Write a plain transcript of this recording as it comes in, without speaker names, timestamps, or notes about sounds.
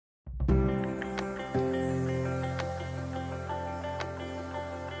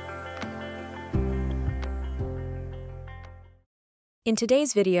In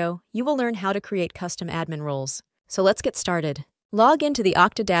today's video, you will learn how to create custom admin roles. So let's get started. Log into the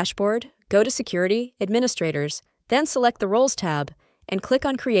Okta dashboard, go to Security, Administrators, then select the Roles tab, and click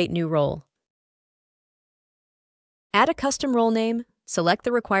on Create New Role. Add a custom role name, select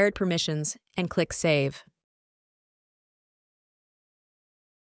the required permissions, and click Save.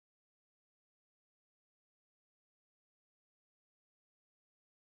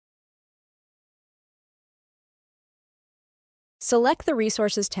 Select the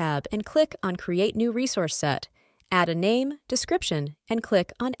Resources tab and click on Create New Resource Set. Add a name, description, and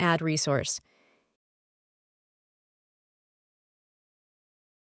click on Add Resource.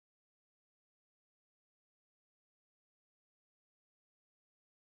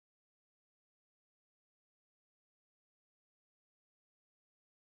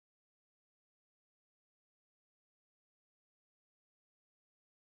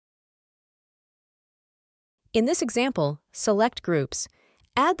 In this example, select Groups.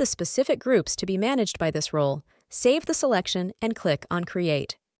 Add the specific groups to be managed by this role, save the selection, and click on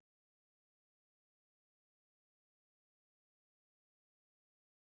Create.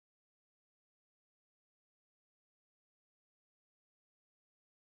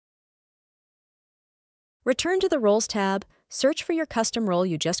 Return to the Roles tab, search for your custom role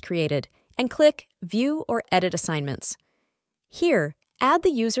you just created, and click View or Edit Assignments. Here, add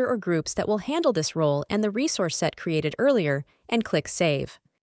the user or groups that will handle this role and the resource set created earlier, and click Save.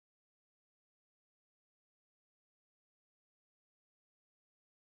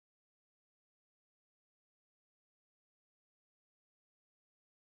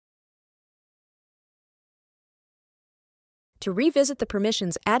 To revisit the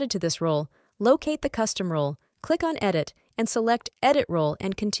permissions added to this role, locate the custom role, click on Edit, and select Edit Role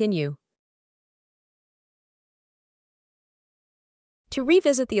and continue. To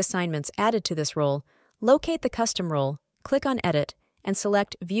revisit the assignments added to this role, locate the custom role, click on Edit, and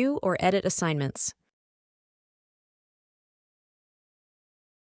select View or Edit Assignments.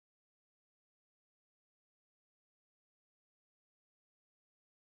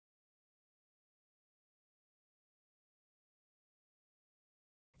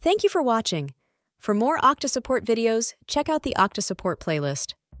 Thank you for watching. For more Okta support videos, check out the Okta support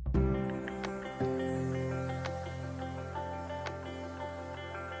playlist.